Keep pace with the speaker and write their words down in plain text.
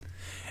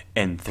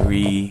And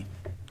 3,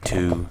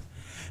 2.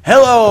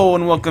 Hello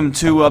and welcome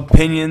to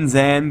Opinions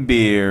and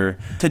Beer.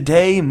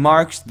 Today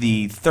marks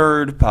the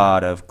third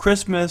pod of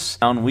Christmas,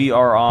 and we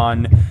are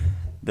on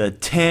the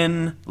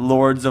 10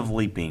 Lords of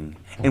Leaping.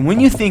 And when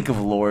you think of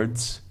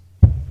lords,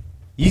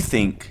 you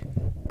think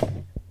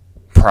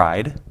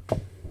pride,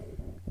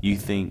 you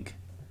think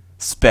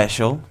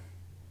special,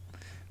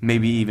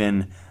 maybe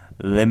even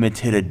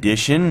limited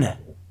edition.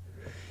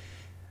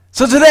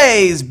 So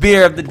today's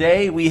beer of the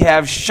day, we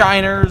have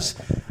Shiner's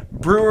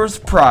Brewer's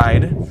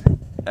Pride.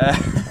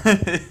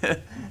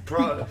 The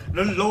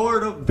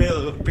Lord of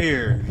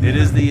Beer. It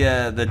is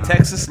the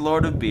Texas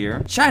Lord of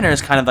Beer. Shiner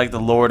is kind of like the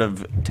Lord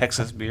of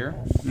Texas beer.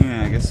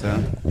 Yeah, I guess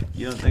so.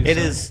 You don't think It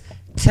so? is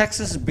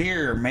Texas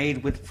beer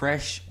made with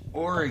fresh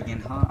Oregon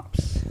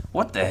hops.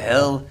 What the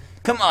hell?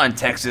 Come on,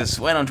 Texas.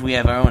 Why don't we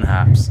have our own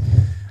hops?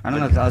 I don't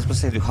know. I was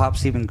supposed to say, do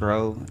hops even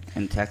grow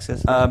in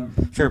Texas?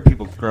 Sure,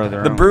 people grow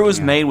their The own. brew is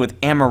yeah. made with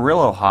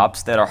Amarillo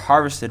hops that are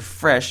harvested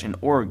fresh in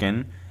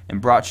Oregon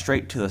and brought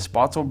straight to the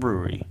Spotswood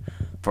Brewery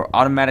for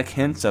automatic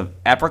hints of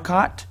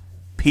apricot,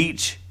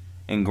 peach,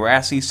 and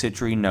grassy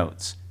citry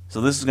notes.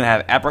 So this is going to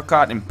have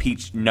apricot and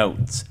peach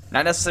notes.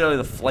 Not necessarily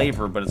the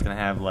flavor, but it's going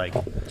to have like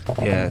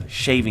Yeah.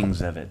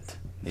 shavings of it.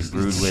 They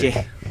brewed with.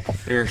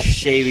 There are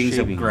shavings Shavings.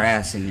 of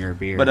grass in your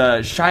beer.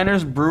 But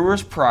Shiner's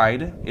Brewer's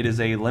Pride, it is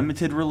a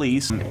limited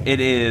release. It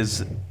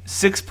is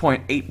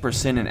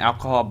 6.8% in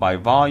alcohol by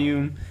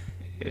volume.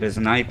 it is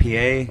an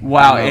IPA.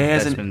 Wow, I don't it know if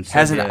has that's an been said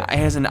has an yet. it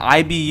has an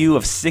IBU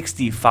of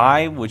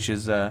 65, which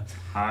is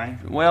High.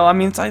 well, I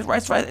mean it's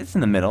right, it's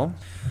in the middle.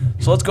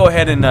 So let's go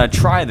ahead and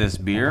try this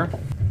beer.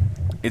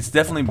 It's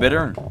definitely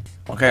bitter.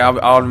 Okay,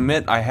 I'll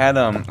admit I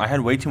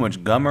had way too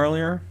much gum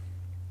earlier.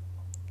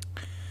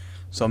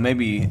 So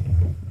maybe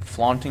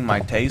flaunting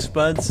my taste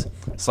buds.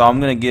 So I'm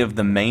gonna give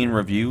the main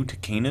review to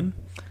Keenan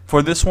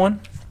for this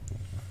one.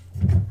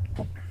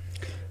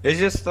 It's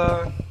just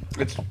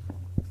it's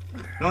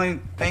the only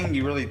thing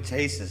you really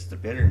taste is the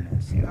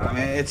bitterness. You know, I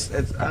mean, it's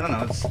I don't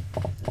know, it's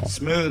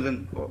smooth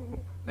and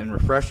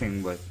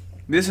refreshing, but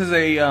This is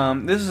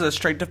a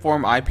straight to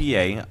form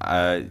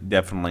IPA,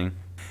 definitely.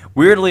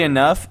 Weirdly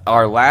enough,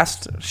 our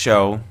last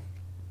show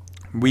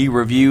we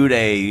reviewed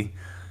a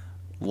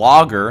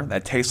lager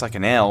that tastes like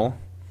an L,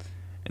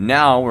 and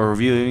now we're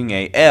reviewing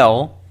a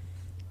L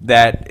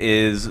that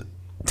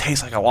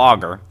tastes like a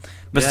lager.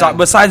 Yeah.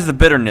 Besides the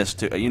bitterness,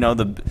 too, you know,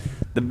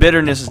 the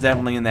bitterness is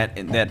definitely in that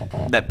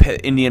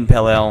Indian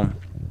Pale Ale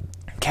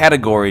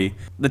category.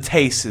 The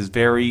taste is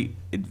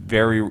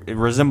it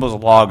resembles a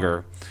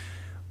lager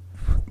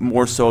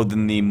more so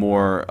than the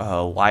more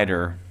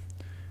lighter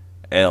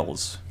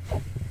ales.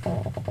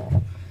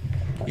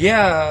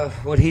 yeah,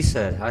 what he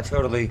said. I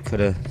totally could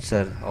have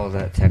said all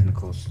that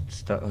technical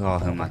stuff. Oh,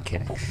 I'm not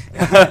kidding.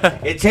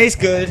 It tastes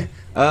good.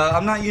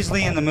 I'm not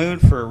usually in the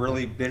mood for a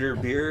really bitter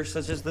beer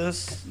such as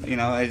this. You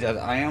know,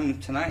 I am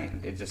tonight.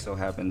 It just so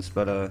happens,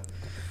 but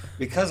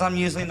because I'm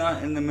usually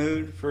not in the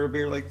mood for a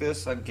beer like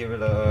this, I'd give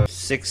it a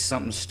 6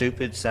 something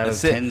stupids out of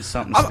That's it. 10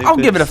 something I'll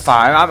stupids. give it a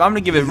 5. I'm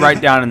gonna give it right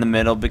down in the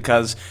middle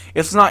because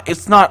it's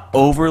not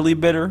overly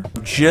bitter,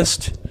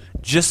 just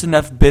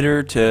enough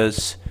bitter to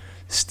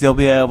still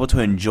be able to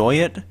enjoy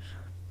it.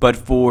 But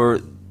for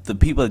the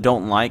people that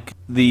don't like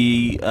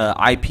the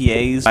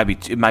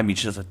IPAs, it might be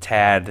just a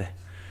tad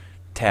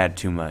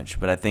too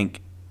much. But I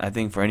think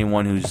for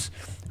anyone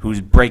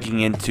who's breaking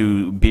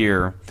into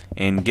beer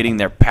and getting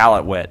their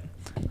palate wet,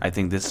 I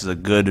think this is a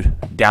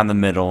good down the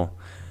middle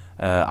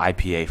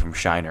IPA from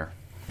Shiner.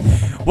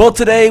 Well,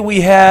 today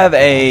we have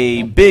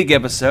a big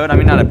episode. I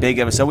mean, not a big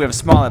episode. We have a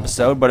small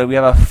episode, but we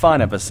have a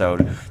fun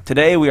episode.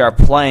 Today we are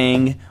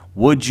playing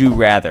Would You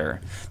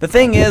Rather. The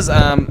thing is,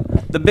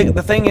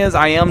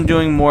 I am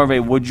doing more of a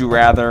Would You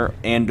Rather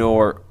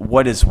and/or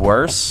What is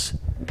Worse.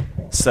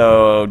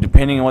 So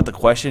depending on what the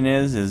question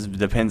is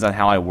depends on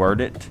how I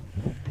word it.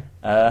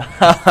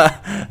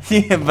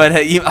 Yeah, but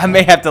I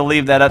may have to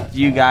leave that up to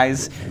you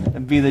guys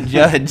and be the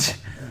judge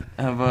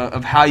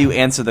of how you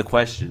answer the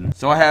question.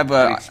 So I have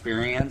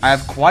experience. I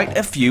have quite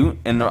a few,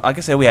 and like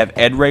I said, we have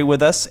Ed Ray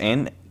with us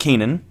and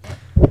Keenan.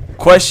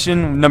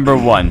 Question number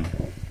 1: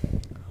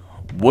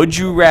 Would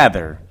you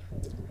rather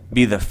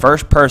be the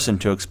first person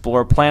to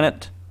explore a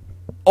planet,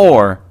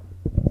 or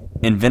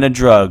invent a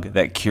drug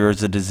that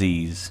cures a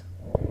disease?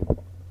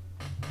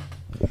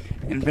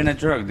 Invent a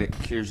drug that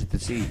cures the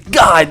disease.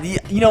 God,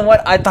 you know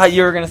what? I thought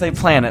you were gonna say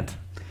planet.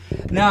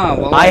 No,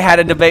 well, I had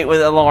a debate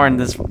with Lauren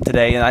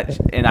today,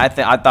 and I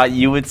thought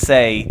you would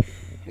say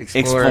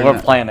explore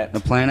planet. The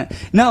planet.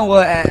 No,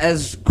 well,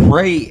 as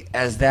great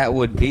as that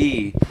would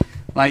be,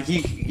 like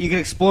you could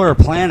explore a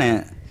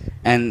planet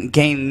and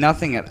gain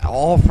nothing at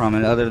all from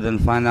it other than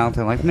find out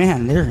that, like,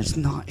 man, there's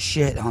not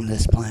shit on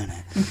this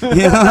planet.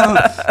 You know?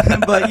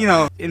 But, you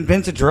know,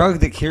 invent a drug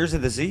that cures a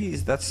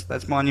disease.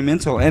 That's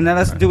monumental. And that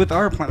has to do with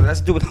our planet. That has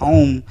to do with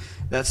home.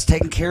 That's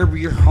taking care of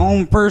your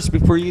home first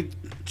before you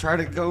try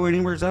to go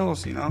anywhere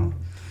else, you know?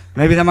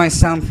 Maybe that might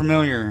sound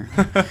familiar.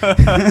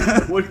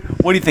 What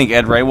do you think,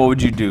 Ed Ray? What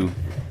would you do?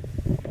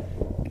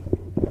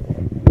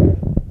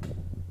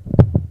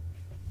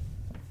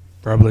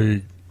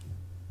 Probably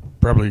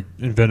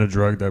invent a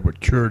drug that would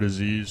cure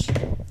disease.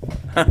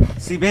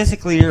 See,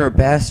 basically, you're a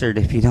bastard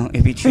if you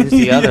choose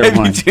the other If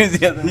you one. choose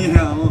the other You one.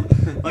 know,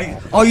 like,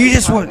 oh, you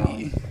just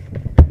want.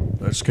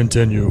 Let's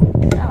continue.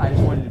 I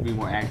just wanted to be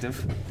more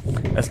active.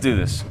 Let's do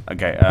this.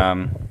 Okay.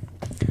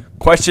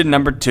 Question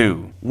number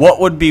 2. What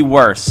would be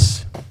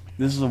worse?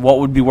 This is a what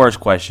would be worse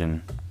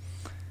question.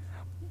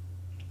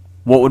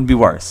 What would be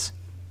worse?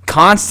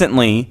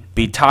 Constantly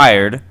be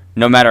tired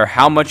no matter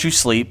how much you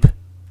sleep,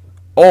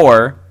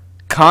 or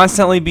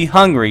constantly be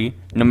hungry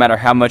no matter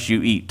how much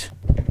you eat?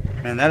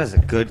 Man, that is a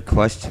good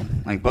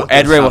question. Like, both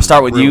Ed those Ray, we'll sound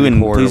start with you, really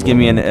and please give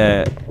me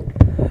horrible.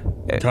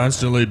 an.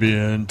 Constantly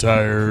being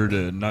tired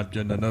and not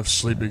getting enough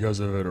sleep because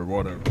of it or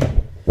whatever.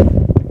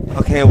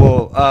 Okay,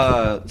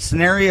 well,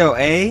 scenario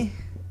A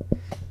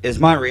is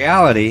my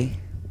reality,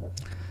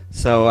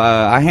 so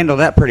I handle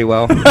that pretty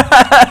well.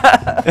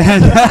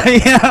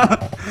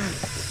 Yeah.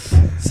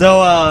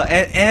 So,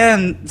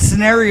 and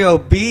scenario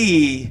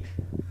B,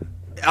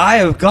 I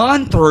have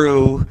gone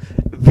through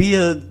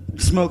via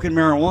smoking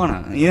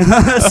marijuana, you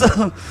know?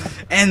 So,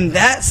 and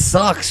that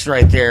sucks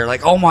right there.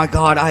 Like, oh my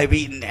God, I've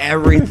eaten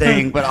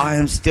everything, but I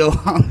am still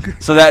hungry.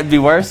 So that'd be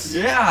worse?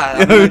 Yeah,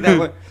 I mean, like that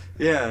would,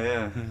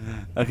 yeah.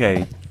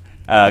 Okay.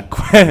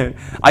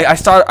 I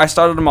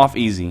started them off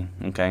easy.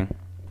 Okay.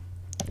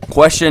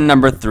 Question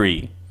number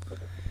 3.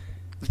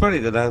 It's funny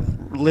that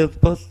I've lived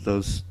both of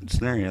those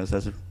scenarios.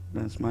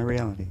 That's my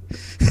reality.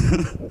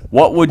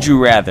 What would you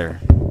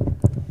rather?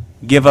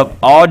 Give up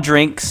all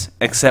drinks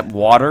except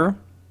water,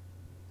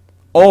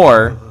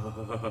 or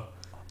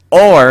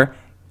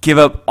give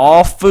up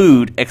all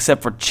food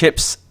except for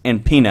chips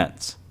and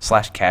peanuts /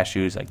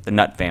 cashews, like the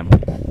nut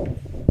family?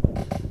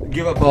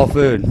 Give up all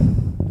food.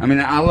 I mean,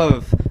 I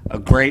love a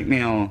great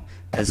meal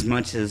as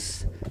much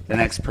as the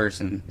next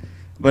person,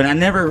 but I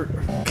never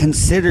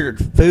considered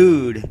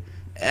food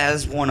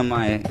as one of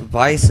my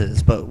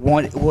vices. But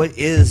what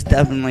is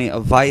definitely a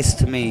vice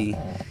to me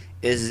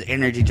is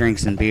energy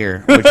drinks and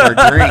beer, which are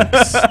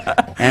drinks,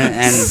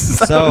 and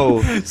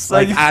so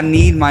like I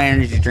need my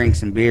energy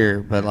drinks and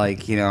beer, but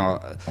like, you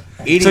know,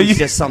 eating is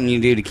just something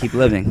you do to keep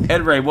living.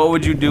 Ed Ray, what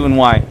would you do and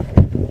why?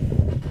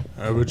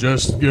 I would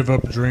just give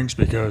up drinks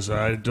because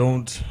I'm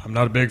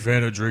not a big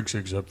fan of drinks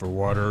except for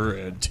water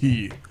and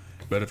tea.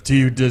 But if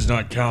tea does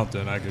not count,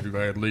 then I could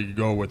gladly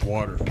go with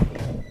water.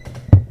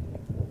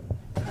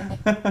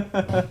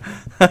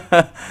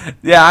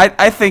 Yeah,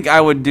 I think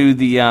I would do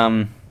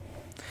the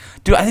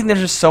Dude, I think there's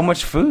just so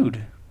much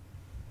food.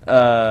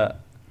 I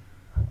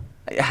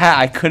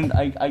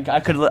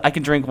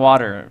could drink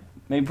water.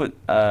 Maybe put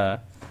I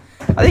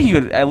think you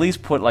could at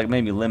least put like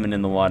maybe lemon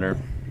in the water.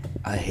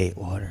 I hate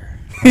water.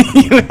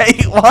 You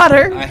hate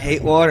water? I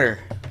hate water.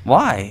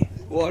 Why?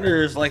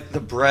 Water is like the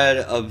bread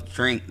of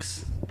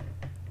drinks.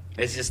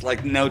 It's just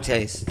like no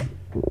taste.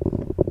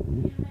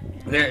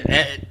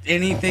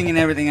 Anything and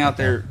everything out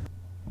there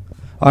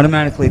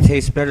automatically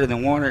tastes better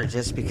than water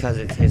just because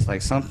it tastes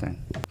like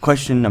something.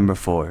 Question number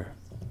 4.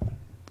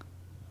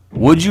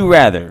 Would you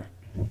rather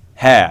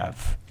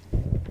have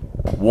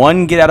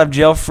 1 get out of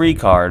jail free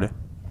card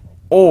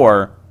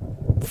or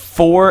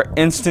 4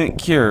 instant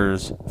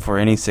cures for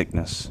any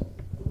sickness?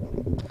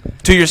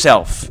 To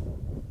yourself.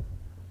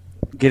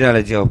 Get out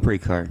of jail free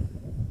card.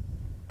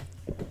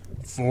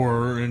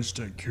 4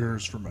 instant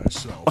cures for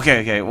myself.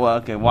 Okay. Why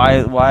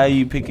are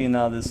you picking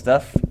all this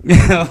stuff?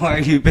 Why are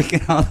you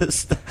picking all this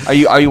stuff?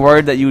 Are you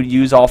worried that you would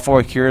use all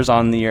 4 cures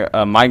on the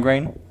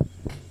migraine?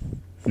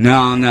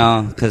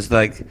 No, because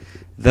like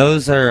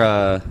those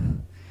are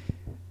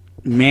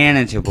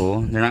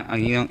manageable. They're not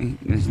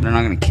they're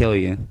not gonna kill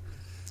you.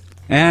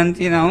 And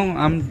you know,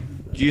 I'm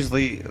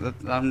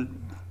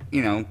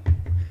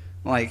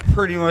like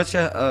pretty much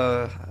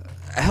a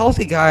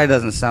healthy guy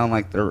doesn't sound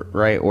like the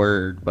right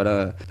word,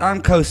 but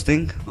I'm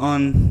coasting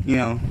on, you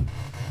know,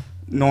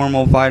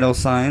 normal vital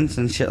signs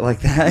and shit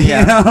like that. Yeah.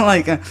 You know,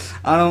 like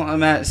I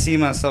don't see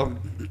myself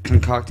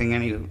concocting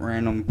any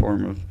random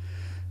form of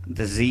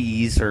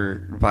disease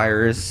or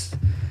virus.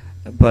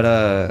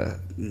 But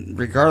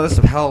regardless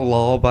of how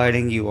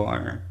law-abiding you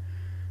are,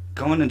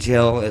 going to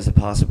jail is a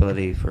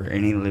possibility for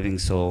any living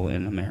soul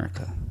in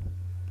America.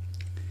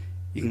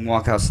 You can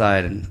walk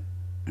outside and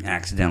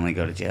accidentally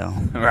go to jail.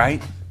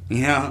 Right?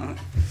 You know,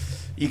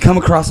 you come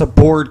across a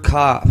bored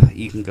cop,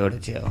 you can go to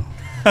jail.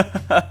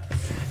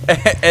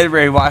 Ed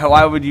Ray,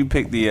 why would you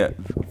pick the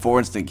 4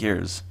 instant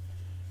cures?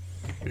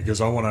 Because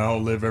I want to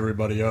outlive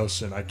everybody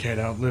else, and I can't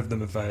outlive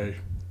them if I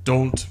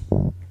don't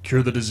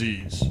cure the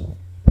disease.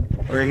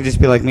 Or you can just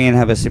be like me and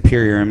have a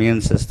superior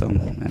immune system,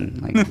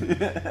 and like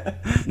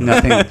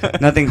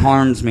nothing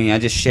harms me. I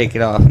just shake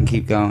it off and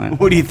keep going.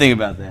 What do you think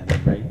about that,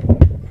 Ed Ray?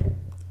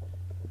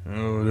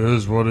 Oh, it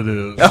is what it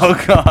is. Oh,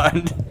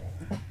 God.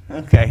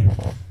 Okay.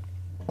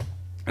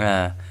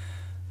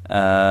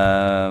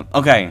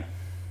 Okay.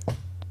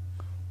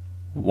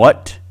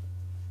 What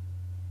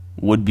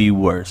would be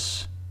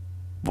worse?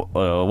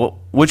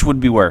 Which would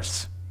be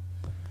worse?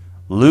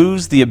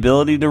 Lose the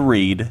ability to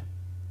read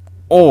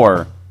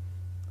or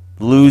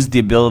lose the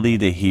ability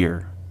to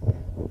hear?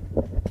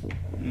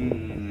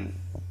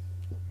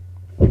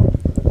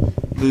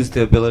 lose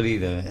the ability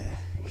to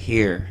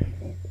hear.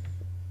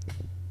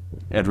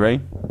 Ed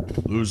Ray?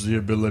 Lose the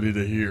ability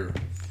to hear.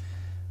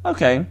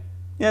 Okay.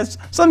 Yes,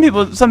 some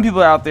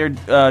people out there,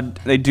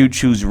 they do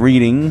choose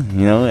reading,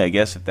 you know, I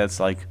guess if that's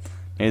like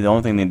maybe the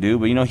only thing they do.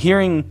 But, you know,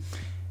 hearing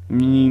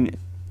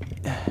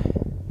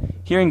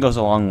goes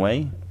a long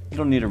way. You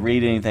don't need to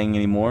read anything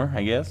anymore,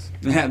 I guess.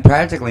 Yeah,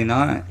 practically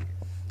not.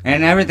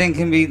 And everything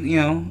can be,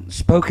 you know,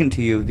 spoken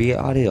to you via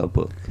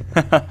audiobook.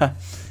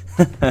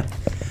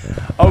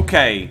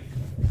 Okay.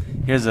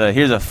 Here's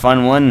a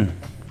fun one.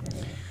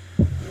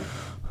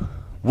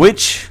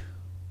 Which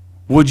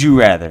would you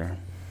rather?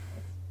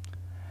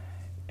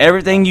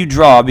 Everything you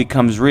draw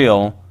becomes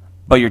real,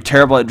 but you're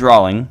terrible at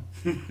drawing,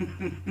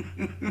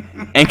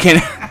 and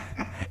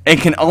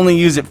can only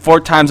use it 4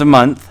 times a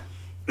month.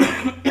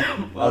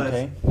 Well,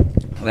 Okay.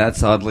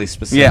 That's oddly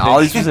specific. Yeah, all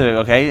these specific.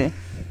 Okay.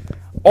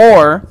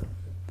 Or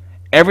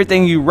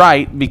everything you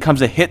write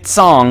becomes a hit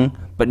song,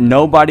 but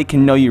nobody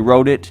can know you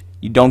wrote it.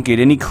 You don't get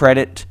any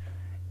credit,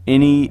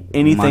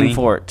 anything Money?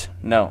 for it.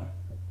 No.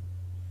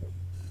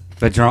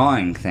 The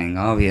drawing thing,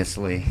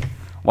 obviously.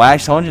 Why?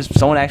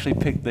 Someone actually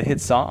picked the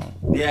hit song.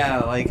 Yeah,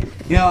 like,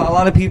 you know, a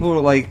lot of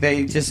people, like,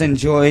 they just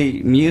enjoy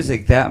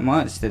music that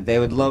much that they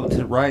would love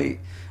to write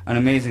an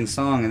amazing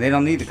song, and they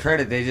don't need the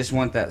credit. They just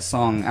want that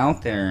song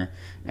out there,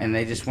 and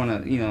they just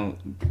want to, you know,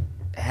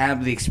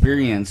 have the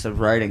experience of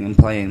writing and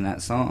playing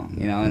that song,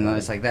 you know, and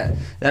it's like that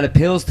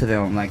appeals to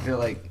them. Like, they're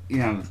like, you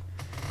know,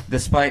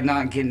 despite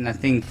not getting a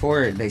thing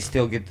for it, they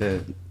still get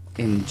to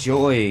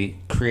enjoy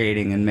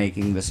creating and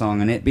making the song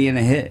and it being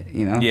a hit,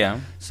 you know? Yeah.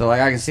 So, like,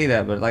 I can see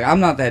that, but, like, I'm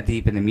not that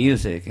deep into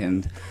music,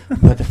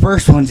 but the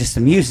first one just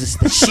amuses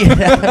the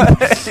shit out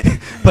of me.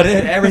 But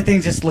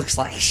everything just looks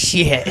like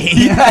shit.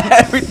 You know? Yeah,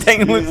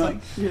 everything looks like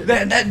shit.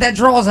 That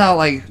draws out,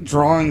 like,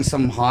 drawing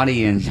some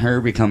hottie and her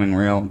becoming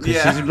real. 'Cause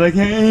Yeah. she's like,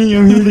 hey,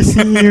 I'm here to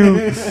see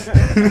you.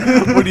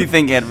 What do you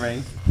think, Ed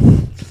Ray?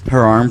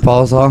 Her arm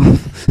falls off.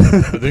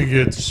 I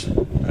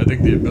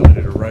think the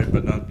ability to write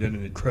but not get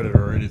any credit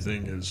or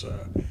anything is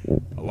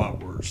a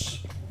lot worse.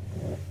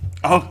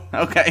 Oh,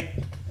 okay.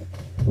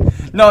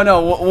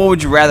 No. What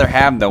would you rather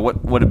have though?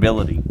 What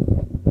ability?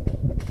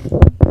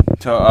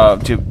 To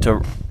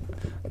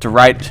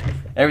write,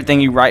 everything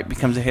you write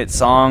becomes a hit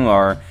song,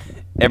 or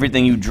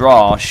everything you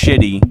draw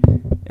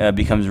shitty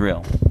becomes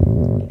real.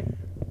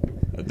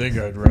 I think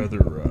I'd rather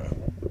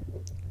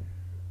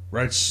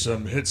write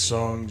some hit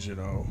songs, you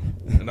know,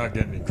 and not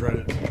get any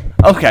credit.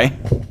 Okay.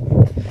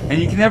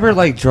 And you can never,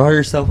 like, draw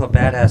yourself a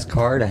badass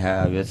car to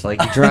have. It's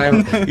like you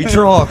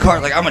draw a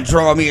car, like, I'm gonna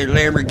draw me a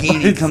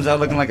Lamborghini. It comes out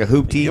looking like a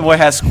hoopty. What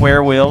has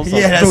square wheels?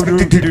 Yeah,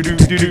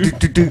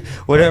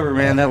 whatever,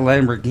 man. That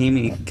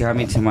Lamborghini got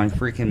me to my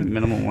freaking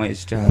minimum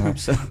wage job.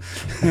 So,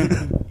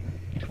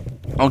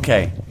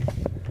 Okay.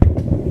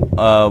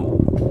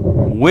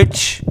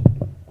 Which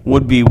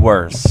would be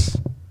worse?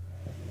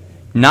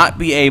 Not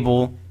be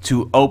able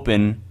to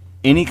open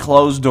any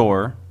closed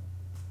door,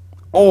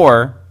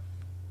 or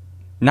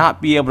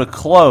not be able to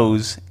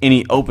close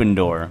any open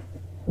door?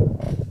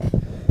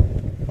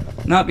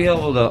 not be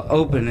able to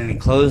open any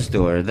closed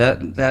door.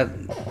 That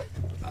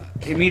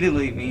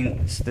immediately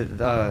means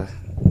that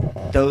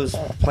those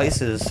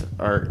places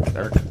are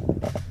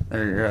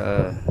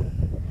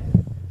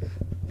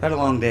had a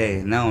long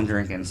day. Now I'm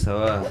drinking,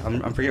 so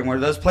I'm forgetting where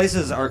those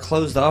places are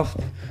closed off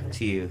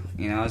to you.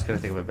 You know, I was gonna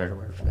think of a better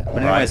word for that.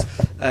 But anyways,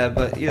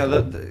 but you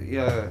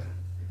know,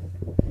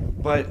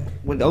 but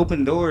with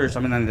open doors, I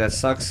mean that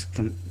sucks.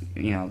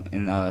 You know,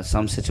 in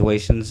some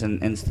situations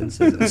and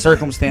instances and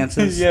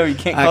circumstances, Yeah, you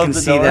can't I close can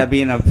the see door. that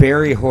being a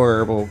very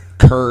horrible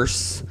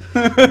curse,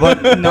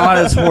 but not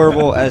as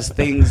horrible as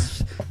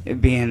things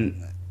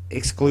being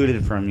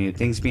excluded from you,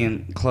 things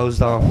being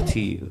closed off to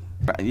you.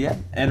 Yeah,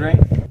 Ed Ray?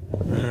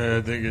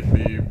 I think it'd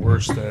be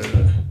worse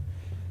to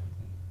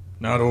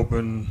not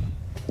open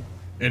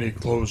any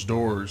closed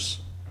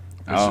doors.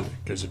 Oh.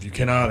 Because if you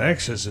cannot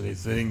access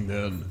anything,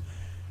 then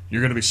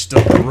you're going to be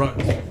stuck in a rut.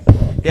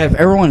 Yeah, if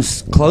everyone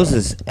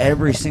closes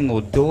every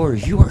single door,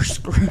 you are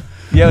screwed.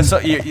 Yeah, so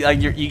you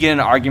get in an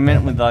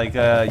argument with like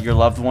your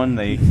loved one.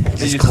 They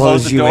just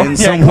close the you door. in Yeah,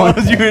 somewhere.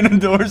 close you in a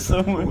door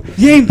somewhere.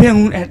 You ain't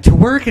been to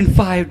work in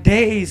 5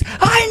 days.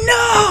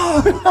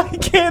 I know. I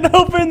can't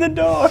open the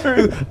door.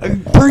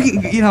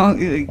 Bring, you know,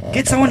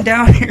 get someone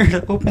down here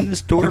to open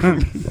this door for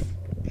me.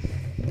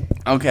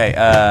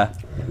 Okay,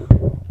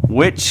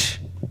 which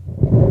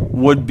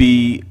would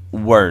be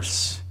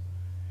worse?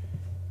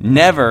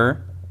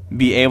 Never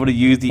be able to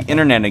use the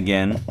internet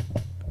again,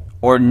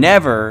 or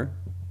never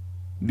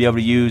be able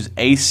to use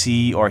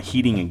AC or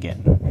heating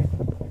again?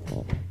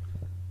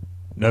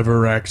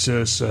 Never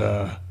access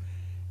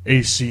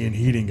AC and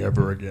heating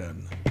ever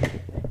again.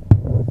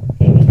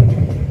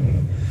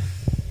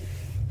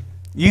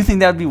 You think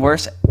that would be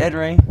worse, Ed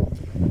Ray?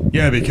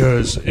 Yeah,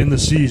 because in the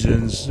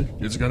seasons,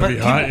 it's going to be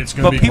hot, it's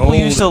going to be people cold.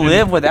 used to and-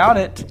 live without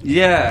it.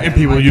 Yeah, And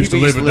people used to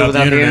live without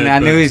the internet, I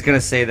knew but- he was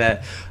gonna say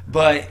that.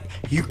 but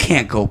you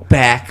can't go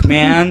back,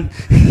 man.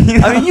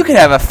 I mean, you could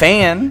have a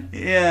fan.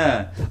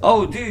 Yeah.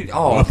 Oh, dude.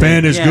 Oh, A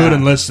fan is yeah. good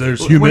unless there's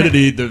When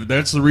humidity.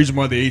 That's the reason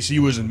why the AC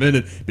was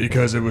invented,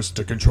 because it was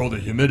to control the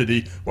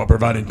humidity while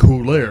providing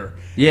cool air.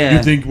 Yeah.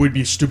 You think we'd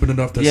be stupid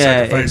enough to Yeah,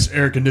 sacrifice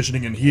air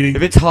conditioning and heating?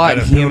 If it's hot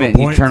at and a pivotal humid,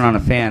 you point? turn on a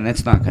fan.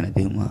 That's not gonna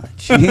do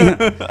much.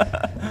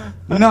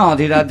 No,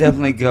 dude, I'd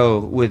definitely go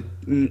with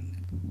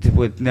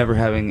never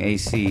having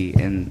AC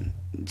and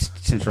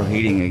central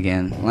heating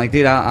again. Like,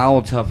 dude, I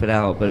will tough it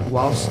out, but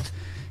whilst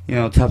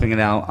toughing it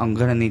out, I'm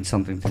gonna need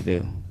something to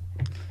do.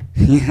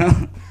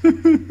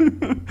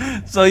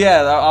 So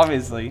yeah,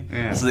 obviously,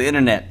 Yeah. So the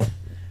internet.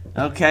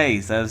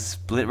 Okay, so that's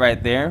split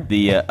right there.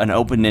 The an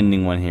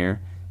open-ending one here.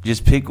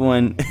 Just pick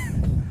one.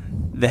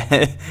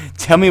 That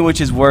tell me which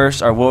is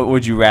worse, or what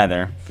would you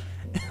rather?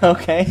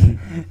 Okay,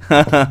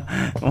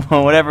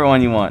 whatever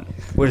one you want.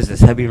 What is this,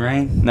 Heavy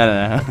Rain?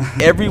 No.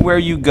 Everywhere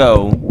you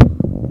go,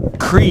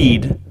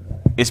 Creed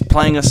is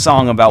playing a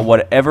song about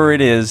whatever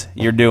it is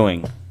you're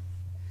doing.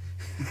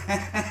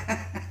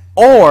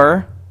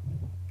 Or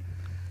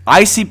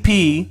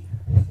ICP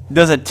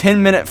does a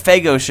 10-minute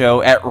Fago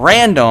show at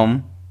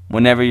random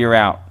whenever you're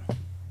out.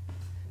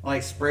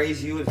 Like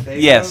sprays you with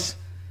Faygo? Yes.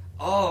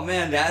 Oh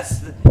man,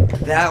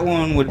 that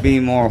one would be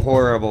more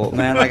horrible,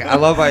 man. Like, I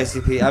love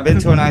ICP. I've been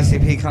to an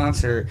ICP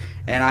concert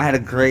and I had a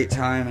great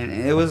time and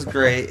it was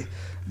great.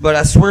 But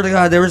I swear to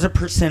God, there was a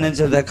percentage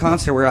of that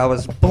concert where I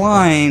was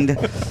blind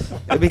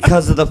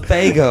because of the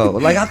Faygo.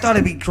 Like, I thought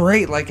it'd be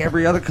great, like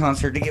every other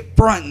concert, to get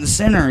front and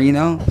center,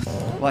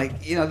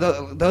 Like,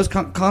 those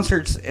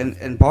concerts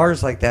and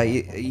bars like that,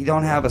 you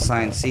don't have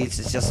assigned seats.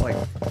 It's just like,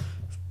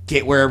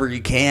 get wherever you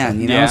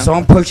can, Yeah. So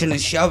I'm pushing and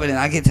shoving, and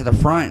I get to the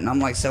front, and I'm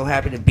like so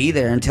happy to be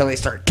there until they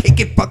start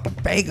kicking fucking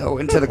Faygo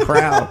into the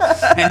crowd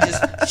and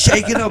just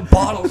shaking up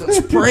bottles and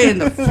spraying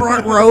the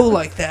front row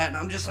like that, and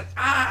I'm just like,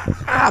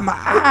 my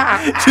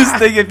eye. Just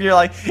think if you're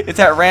like, it's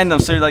at random,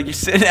 so you're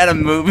sitting at a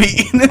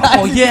movie. And then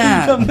Oh ICP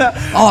yeah. comes out.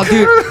 Oh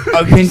dude,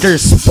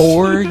 Avengers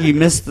 4, you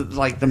missed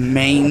the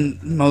main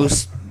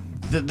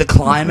the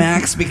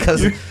climax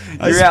because You're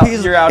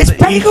out it's to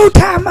eat. Faygo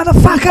time,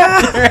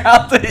 motherfucker. You're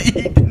out to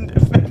eat,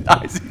 and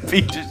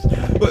ICP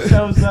just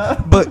shows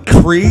up. But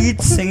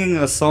Creed singing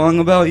a song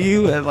about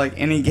you at like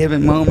any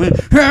given moment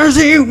as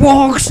he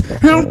walks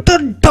out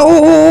the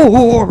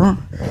door.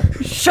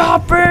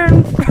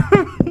 Shopping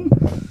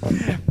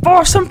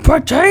for some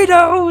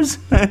potatoes.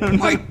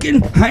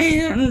 Making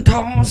hand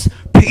toss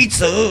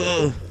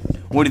pizza.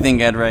 What do you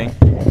think, Ed Ray?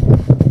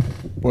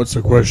 What's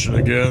the question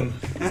again?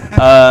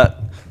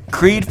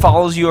 Creed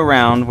follows you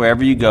around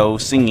wherever you go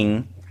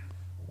singing,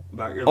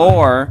 About your life.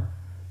 or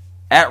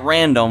at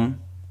random,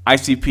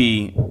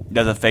 ICP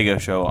does a Fago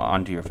show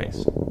onto your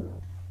face.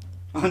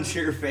 Onto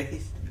your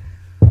face.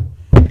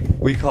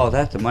 We call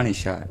that the money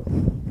shot.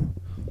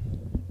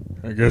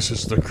 I guess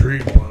it's the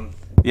Creed one.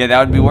 Yeah, that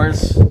would be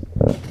worse.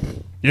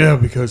 Yeah,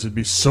 because it'd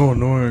be so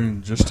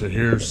annoying just to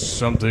hear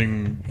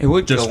something. It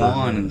would just go for a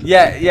on. minute.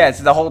 Yeah, it's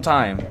the whole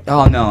time.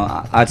 Oh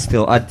no,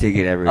 I'd dig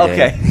it every day.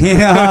 Okay.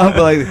 Yeah,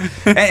 but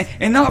like,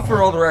 and not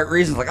for all the right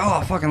reasons. Like, oh,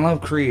 I fucking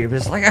love Creed. But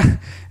it's like,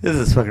 this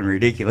is fucking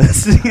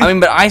ridiculous. I mean,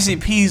 but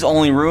ICP's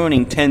only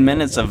ruining 10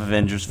 minutes of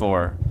Avengers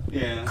 4.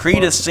 yeah.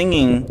 Creed is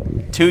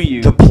singing to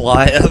you The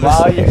plot of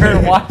while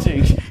you're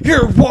watching.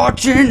 You're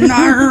watching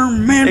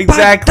Iron Man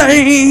Exactly. by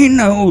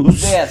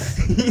Thanos. Yes.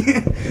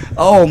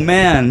 Oh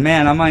man,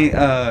 I might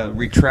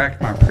retract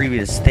my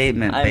previous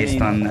statement I based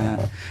mean- on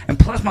that. And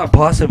plus, my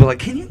boss would be like,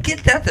 "Can you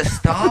get that to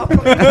stop?"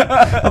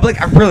 I'm like,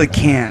 "I really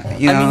can't." I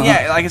mean,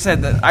 yeah, like I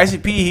said, the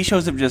ICP, he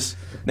shows up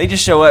they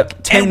just show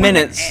up 10 And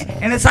minutes.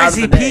 and it's out of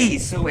the day. ICP.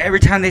 So every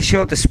time they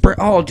show up to spray,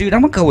 oh, dude,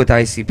 I'm gonna go with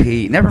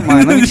ICP. Never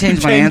mind, let me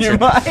change my Change your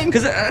answer mind?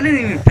 because I didn't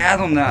even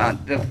fathom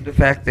the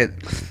fact that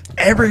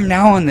every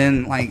now and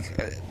then, like,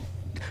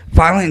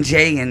 Violent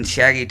J and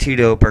Shaggy 2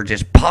 Dope are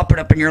just popping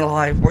up in your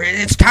life where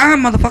it's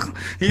time, motherfucker.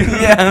 You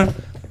know?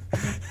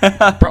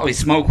 Yeah. Probably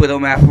smoke with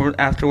them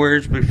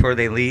afterwards before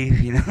they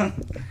leave.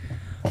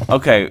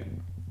 Okay.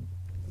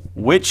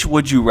 Which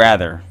would you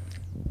rather?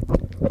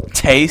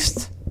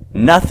 Taste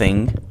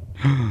nothing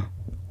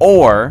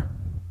or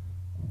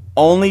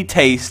only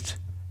taste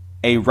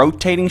a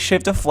rotating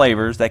shift of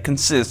flavors that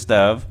consist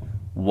of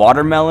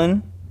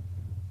watermelon,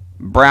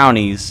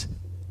 brownies,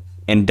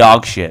 and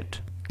dog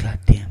shit? God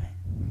damn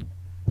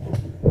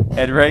it.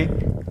 Ed Ray?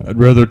 I'd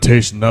rather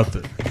taste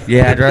nothing.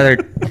 Yeah, I'd rather.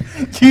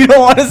 You don't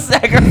want to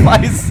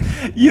sacrifice.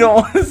 You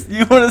want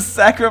to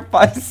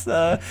sacrifice.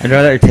 I'd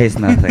rather taste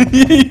nothing.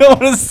 You don't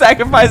want to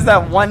sacrifice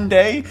that one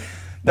day.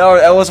 No,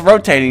 it was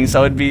rotating,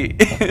 so it'd be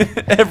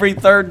every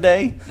third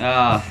day.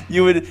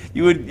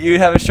 You'd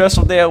have a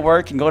stressful day at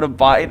work and go to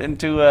bite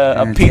into a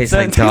And it tastes pizza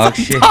like and dog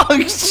taste shit. like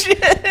dog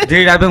shit.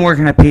 Dude, I've been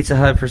working at Pizza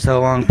Hut for so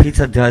long.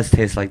 Pizza does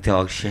taste like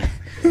dog shit.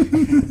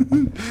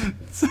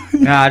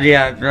 Nah,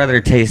 yeah, I'd rather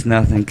taste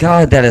nothing.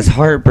 God, that is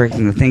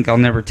heartbreaking to think I'll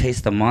never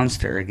taste a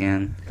monster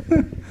again.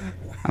 I'm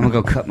gonna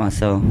go cut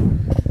myself.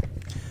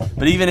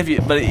 But even if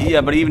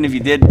you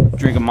did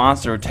drink a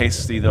Monster, it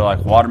tastes either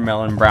like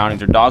watermelon,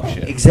 brownies, or dog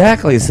shit.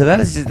 Exactly. So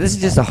this is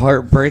just a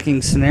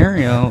heartbreaking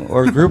scenario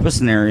or group of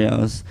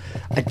scenarios.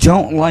 I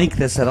don't like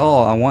this at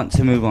all. I want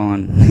to move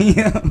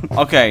on.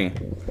 Okay.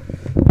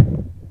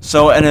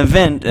 So an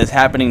event is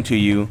happening to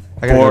you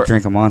I gotta go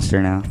drink a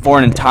Monster now. for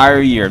an entire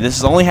year. This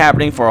is only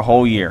happening for a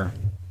whole year.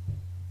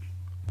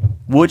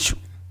 Which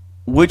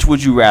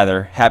would you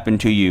rather happen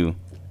to you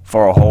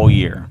for a whole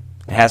year?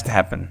 It has to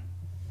happen.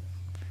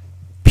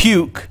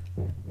 Puke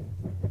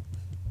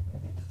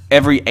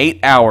every 8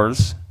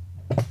 hours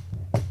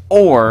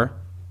or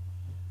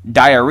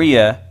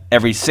diarrhea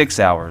every 6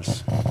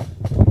 hours.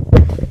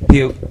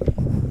 Puke.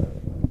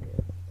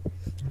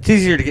 It's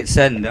easier to get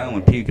said and done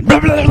when puking.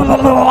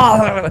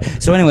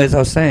 So, anyways, I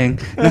was saying.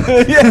 You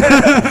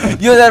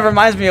know, that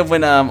reminds me of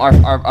when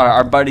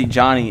our buddy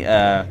Johnny,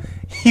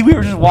 we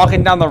were just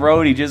walking down the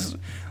road. He just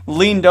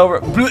leaned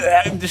over,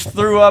 just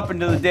threw up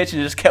into the ditch,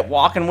 and just kept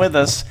walking with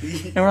us.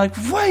 And we're like,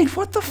 wait,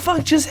 what the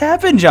fuck just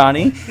happened,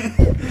 Johnny?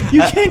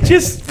 You can't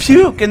just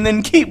puke and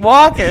then keep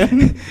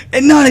walking.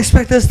 And not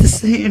expect us to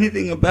say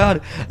anything about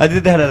it. I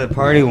did that at a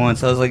party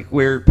once. I was like,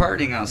 we were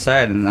partying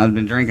outside, and I'd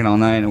been drinking all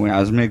night. And when I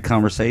was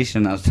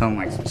mid-conversation, I was telling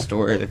like some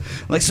story.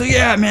 Like, so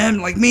yeah,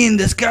 man, like me and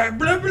this guy,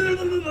 blah, blah,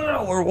 blah,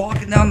 blah, we're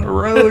walking down the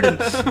road, and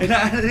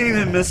I didn't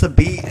even miss a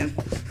beat. And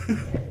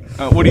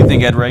What do you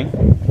think, Ed Ray?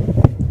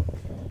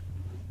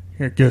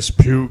 I guess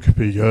puke,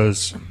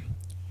 because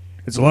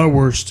it's a lot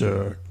worse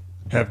to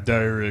have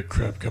diarrhea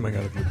crap coming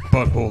out of your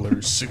butthole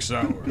every 6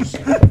 hours.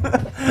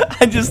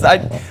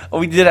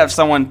 We did have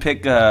someone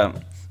pick.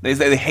 They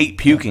say they hate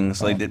puking,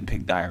 so they didn't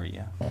pick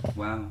diarrhea.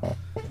 wow.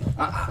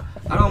 I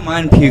don't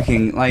mind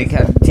puking. Like,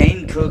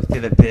 Dane Cook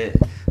did a bit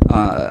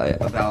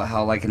about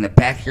how, like, in the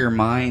back of your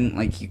mind,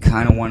 like, you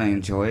kind of want to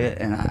enjoy it.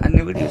 And I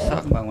knew what he was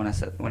talking about when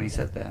he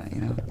said that,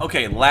 you know?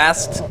 Okay,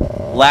 last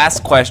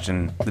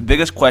question. The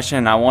biggest question,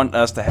 and I want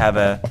us to have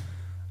our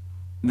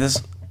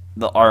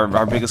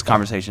biggest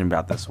conversation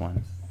about this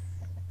one.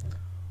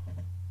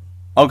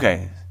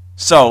 Okay,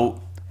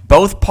 so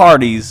both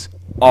parties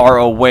are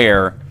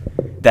aware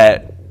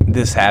that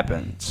this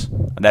happened,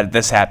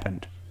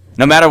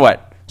 no matter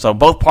what. So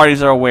both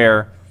parties are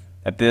aware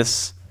that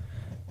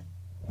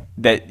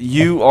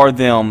you or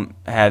them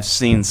have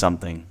seen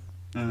something.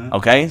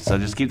 Okay, so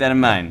just keep that in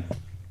mind.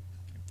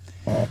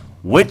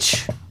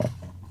 Which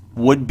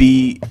would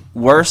be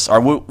worse,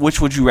 or which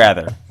would you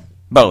rather?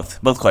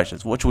 Both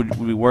questions. Which would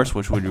be worse?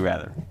 Which would you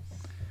rather?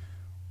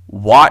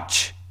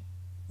 Watch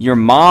your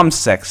mom's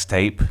sex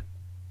tape,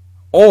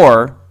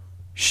 or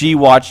she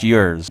watch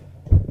yours?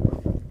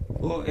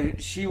 Well, if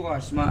she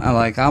watched mine,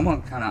 I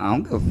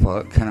don't give a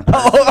fuck kind of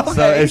person. Oh, okay.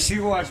 So if she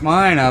watched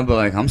mine, I'd be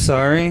like, I'm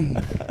sorry.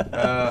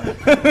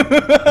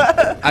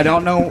 I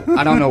don't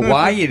know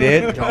why you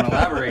did. Don't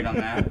elaborate on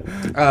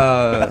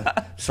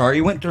that. Sorry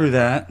you went through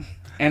that.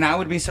 And I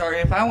would be sorry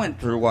if I went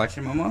through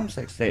watching my mom's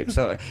sex tape.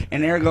 So,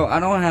 and ergo, I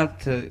don't have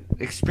to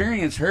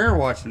experience her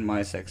watching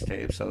my sex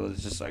tape. So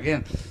it's just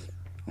again,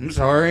 I'm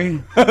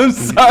sorry. I'm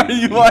sorry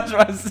you watched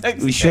my sex tape.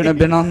 We shouldn't have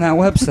been on that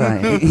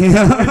website. You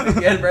know?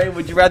 Ed Ray,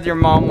 would you rather your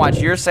mom watch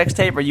your sex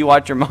tape or you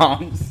watch your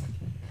mom's?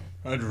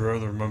 I'd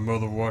rather my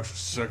mother watch a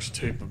sex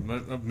tape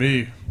of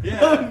me.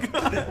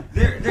 Yeah.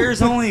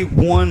 There's only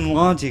one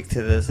logic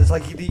to this. It's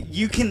like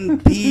you can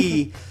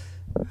be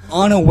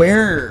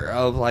unaware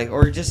of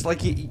or just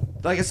like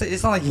I said,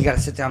 it's not like you got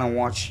to sit down and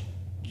watch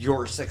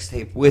your sex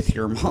tape with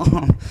your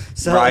mom.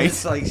 So right.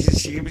 It's like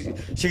you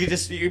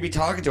could be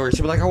talking to her.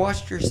 She'd be like, I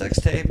watched your sex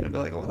tape, and I'd be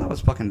like, oh, that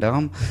was fucking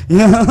dumb. You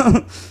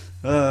know?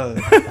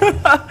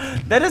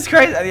 That is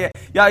crazy.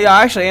 Yeah.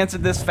 I actually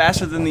answered this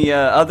faster than the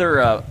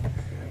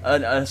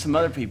some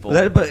other people.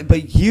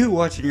 But you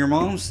watching your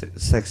mom's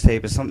sex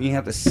tape is something you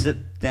have to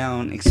sit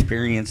down,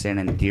 experience, and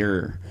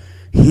endure.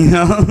 You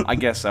know? I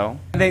guess so.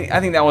 I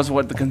think that was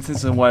what the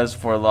consensus was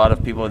for a lot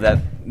of people, that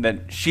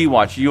she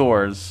watched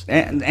yours.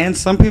 And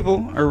some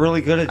people are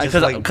really good at just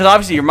because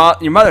obviously your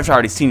mother's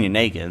already seen you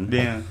naked.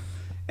 Yeah.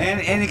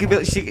 And it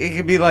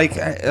could be like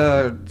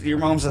your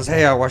mom says,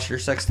 "Hey, I watched your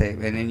sex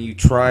tape," and then you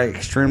try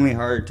extremely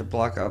hard to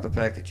block out the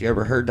fact that you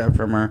ever heard that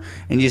from her,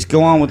 and you just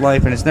go on with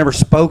life, and it's never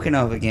spoken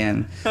of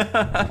again.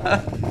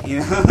 You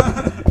know?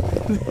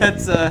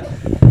 That's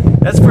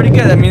pretty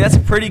good. I mean, that's a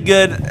pretty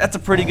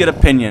good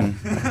opinion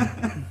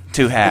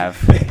to have.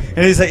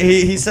 And he's like,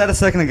 he said a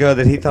second ago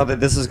that he thought that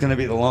this was going to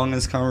be the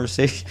longest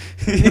conversation.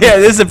 Yeah,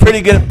 this is a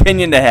pretty good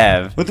opinion to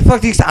have. What the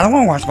fuck do you say? I don't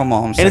want to watch my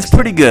mom's. And it's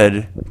pretty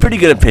good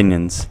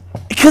opinions.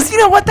 Because you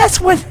know what?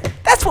 That's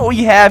what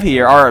we have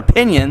here. Our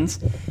opinions.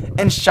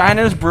 And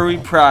Shiner's Brewery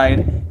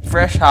Pride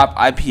Fresh Hop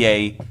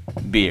IPA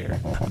beer.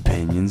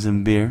 Opinions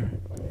and beer.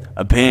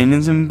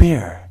 Opinions and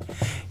beer.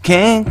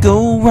 Can't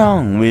go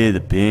wrong with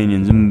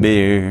opinions and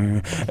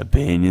beer.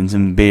 Opinions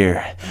and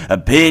beer.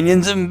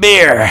 Opinions and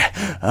beer.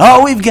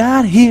 All we've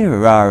got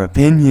here are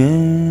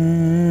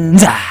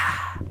opinions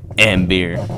and beer.